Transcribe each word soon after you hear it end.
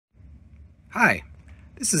Hi,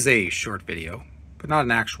 this is a short video, but not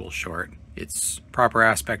an actual short. It's proper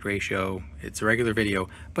aspect ratio, it's a regular video,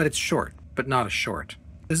 but it's short, but not a short.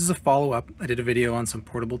 This is a follow-up. I did a video on some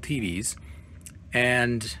portable TVs,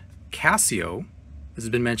 and Casio, this has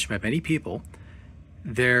been mentioned by many people,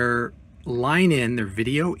 their their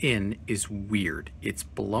video in is weird. It's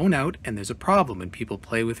blown out and there's a problem when people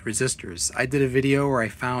play with resistors. I did a video where I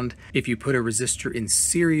found if you put a resistor in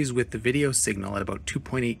series with the video signal at about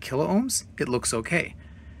 2.8 kilo ohms, it looks okay.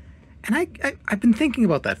 And I've been thinking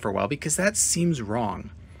about that for a while because that seems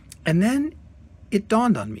wrong. And then it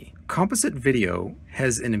dawned on me. Composite video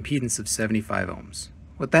has an impedance of 75 ohms.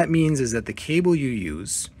 What that means is that the cable you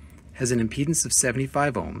use has an impedance of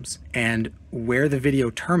 75 ohms, and where the video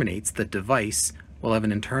terminates, the device will have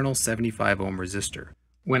an internal 75 ohm resistor.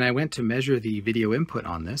 When I went to measure the video input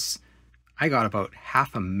on this, I got about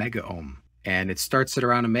half a mega ohm, and it starts at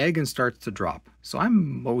around a meg and starts to drop. So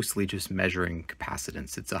I'm mostly just measuring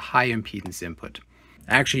capacitance. It's a high impedance input.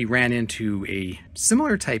 I actually ran into a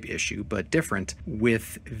similar type issue, but different,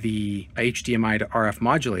 with the HDMI to RF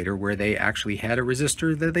modulator, where they actually had a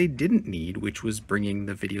resistor that they didn't need, which was bringing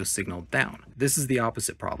the video signal down. This is the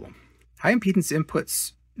opposite problem. High impedance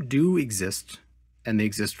inputs do exist, and they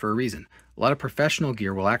exist for a reason. A lot of professional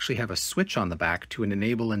gear will actually have a switch on the back to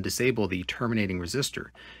enable and disable the terminating resistor.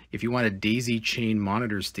 If you want to daisy chain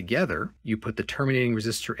monitors together, you put the terminating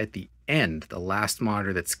resistor at the end, the last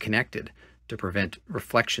monitor that's connected, to prevent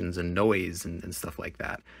reflections and noise and stuff like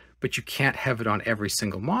that. But you can't have it on every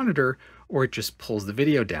single monitor or it just pulls the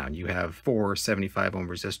video down. You have 4 75 ohm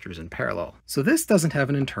resistors in parallel. So this doesn't have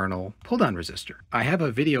an internal pull-down resistor. I have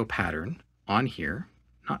a video pattern on here.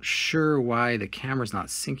 Not sure why the camera's not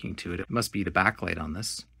syncing to it. It must be the backlight on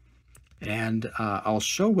this. And I'll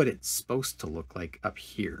show what it's supposed to look like up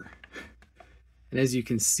here. And as you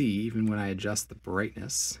can see, even when I adjust the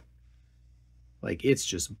brightness, like, it's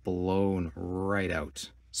just blown right out.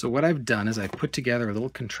 So what I've done is I've put together a little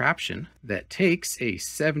contraption that takes a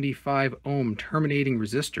 75 ohm terminating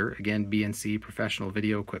resistor, again, BNC professional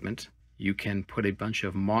video equipment. You can put a bunch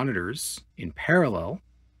of monitors in parallel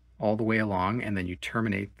all the way along, and then you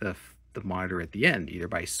terminate the monitor at the end, either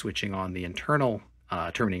by switching on the internal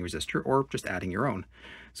terminating resistor or just adding your own.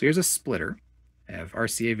 So here's a splitter. I have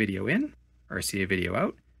RCA video in, RCA video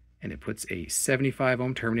out, and it puts a 75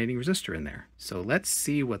 ohm terminating resistor in there. So let's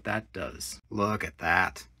see what that does. Look at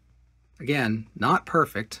that. Again, not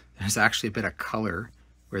perfect. There's actually a bit of color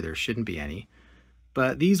where there shouldn't be any,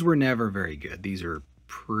 but these were never very good. These are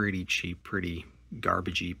pretty cheap, pretty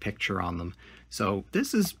garbagey picture on them. So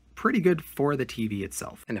this is pretty good for the TV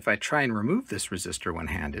itself. And if I try and remove this resistor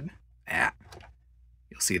one-handed,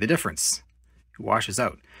 you'll see the difference. It washes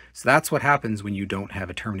out. So that's what happens when you don't have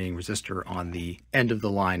a terminating resistor on the end of the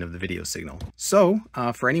line of the video signal. So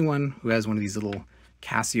for anyone who has one of these little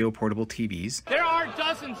Casio portable TVs, there are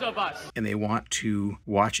dozens of us, and they want to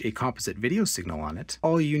watch a composite video signal on it,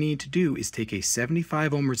 all you need to do is take a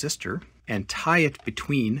 75 ohm resistor and tie it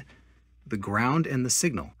between the ground and the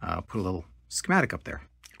signal. Put a little schematic up there.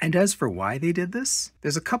 And as for why they did this,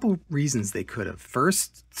 there's a couple reasons they could have.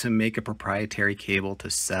 First, to make a proprietary cable to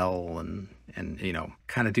sell and you know,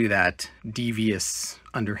 kind of do that devious,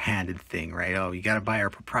 underhanded thing, right? Oh, you got to buy our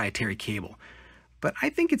proprietary cable. But I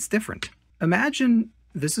think it's different. Imagine,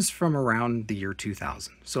 this is from around the year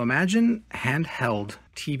 2000. So imagine handheld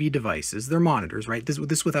TV devices, they're monitors, right?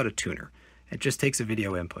 This without a tuner. It just takes a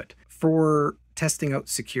video input for testing out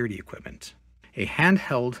security equipment. A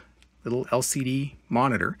handheld little LCD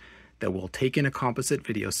monitor that will take in a composite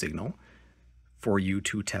video signal for you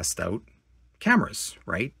to test out cameras,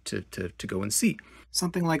 right? To go and see.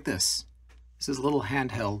 Something like this. This is a little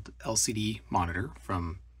handheld LCD monitor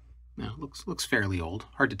from, you know, looks fairly old.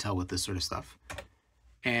 Hard to tell with this sort of stuff.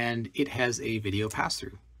 And it has a video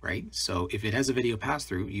pass-through, right? So if it has a video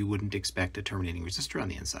pass-through, you wouldn't expect a terminating resistor on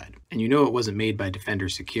the inside. And you know it wasn't made by Defender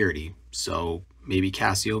Security, so maybe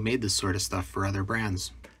Casio made this sort of stuff for other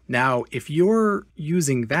brands. Now, if you're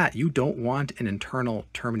using that, you don't want an internal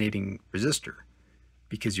terminating resistor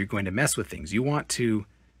because you're going to mess with things. You want to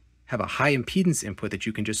have a high impedance input that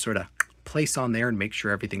you can just sort of place on there and make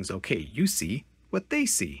sure everything's okay. You see what they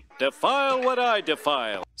see. defile what I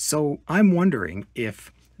defile. So I'm wondering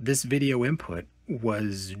if this video input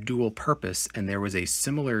was dual purpose and there was a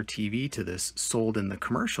similar TV to this sold in the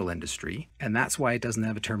commercial industry, and that's why it doesn't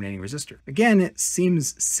have a terminating resistor. Again, it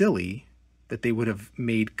seems silly that they would have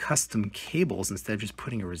made custom cables instead of just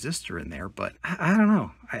putting a resistor in there, but I don't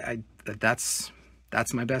know.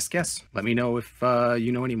 That's my best guess. Let me know if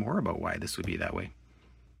you know any more about why this would be that way.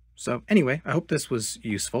 So anyway, I hope this was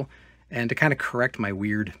useful. And to kind of correct my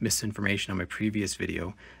weird misinformation on my previous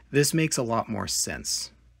video, this makes a lot more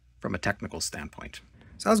sense from a technical standpoint.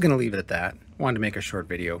 So I was going to leave it at that. Wanted to make a short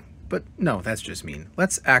video, but no, that's just mean.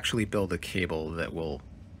 Let's actually build a cable that will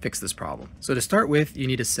fix this problem. So to start with, you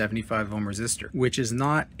need a 75 ohm resistor, which is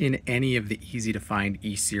not in any of the easy to find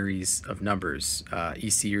E series of numbers. E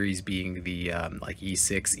series being the like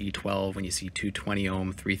E6, E12, when you see 220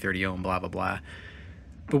 ohm, 330 ohm, blah, blah, blah.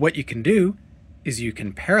 But what you can do is you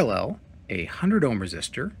can parallel a 100 ohm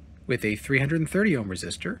resistor with a 330 ohm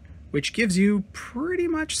resistor, which gives you pretty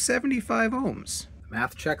much 75 ohms.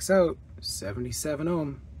 Math checks out, 77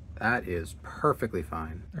 ohm. That is perfectly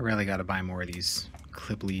fine. I really got to buy more of these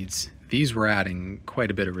clip leads. These were adding quite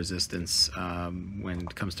a bit of resistance when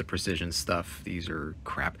it comes to precision stuff. These are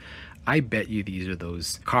crap. I bet you these are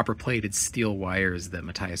those copper-plated steel wires that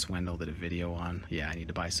Matthias Wendell did a video on. Yeah, I need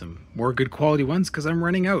to buy some more good quality ones because I'm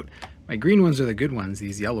running out. My green ones are the good ones.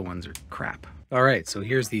 These yellow ones are crap. All right, so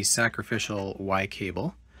here's the sacrificial Y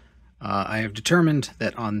cable. I have determined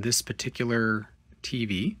that on this particular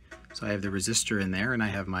TV, so I have the resistor in there, and I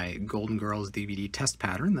have my Golden Girls DVD test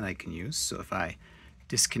pattern that I can use. So if I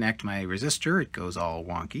disconnect my resistor, it goes all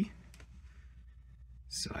wonky.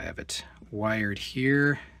 So I have it wired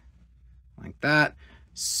here like that.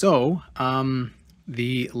 So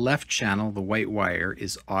the left channel, the white wire,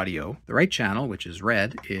 is audio. The right channel, which is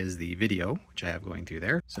red, is the video, which I have going through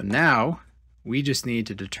there. So now we just need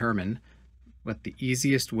to determine what the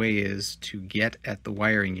easiest way is to get at the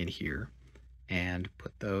wiring in here and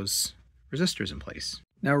put those resistors in place.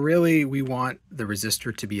 Now really we want the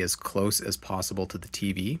resistor to be as close as possible to the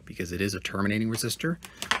TV because it is a terminating resistor.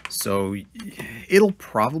 So it'll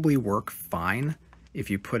probably work fine if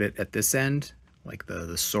you put it at this end, like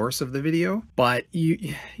the source of the video, but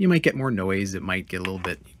you might get more noise. It might get a little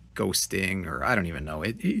bit ghosting, or I don't even know.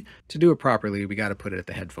 To do it properly, we got to put it at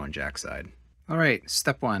the headphone jack side. All right,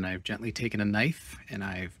 step one, I've gently taken a knife and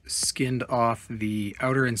I've skinned off the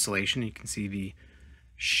outer insulation. You can see the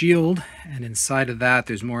shield, and inside of that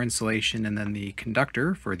there's more insulation and then the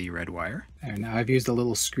conductor for the red wire. And now I've used a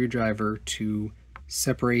little screwdriver to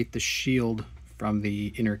separate the shield from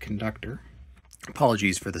the inner conductor.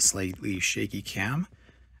 Apologies for the slightly shaky cam.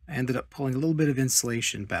 I ended up pulling a little bit of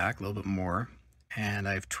insulation back, a little bit more, and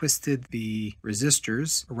I've twisted the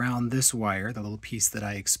resistors around this wire, the little piece that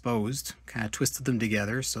I exposed, kind of twisted them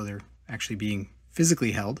together so they're actually being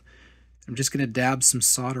physically held. I'm just going to dab some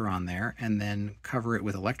solder on there and then cover it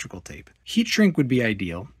with electrical tape. Heat shrink would be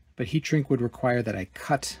ideal, but heat shrink would require that I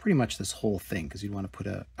cut pretty much this whole thing because you'd want to put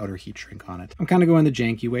an outer heat shrink on it. I'm kind of going the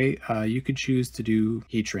janky way. You could choose to do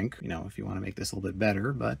heat shrink, you know, if you want to make this a little bit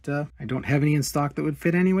better, but I don't have any in stock that would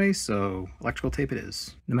fit anyway, so electrical tape it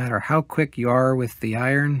is. No matter how quick you are with the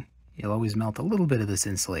iron, you'll always melt a little bit of this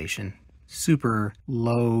insulation. Super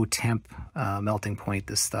low temp melting point,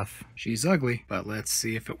 this stuff. She's ugly, but let's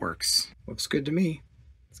see if it works. Looks good to me.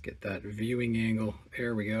 Let's get that viewing angle.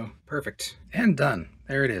 There we go. Perfect. And done.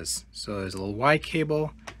 There it is. So there's a little Y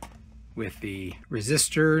cable with the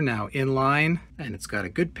resistor now in line, and it's got a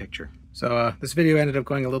good picture. So this video ended up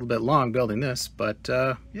going a little bit long building this, but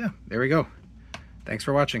yeah, there we go. Thanks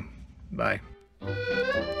for watching. Bye.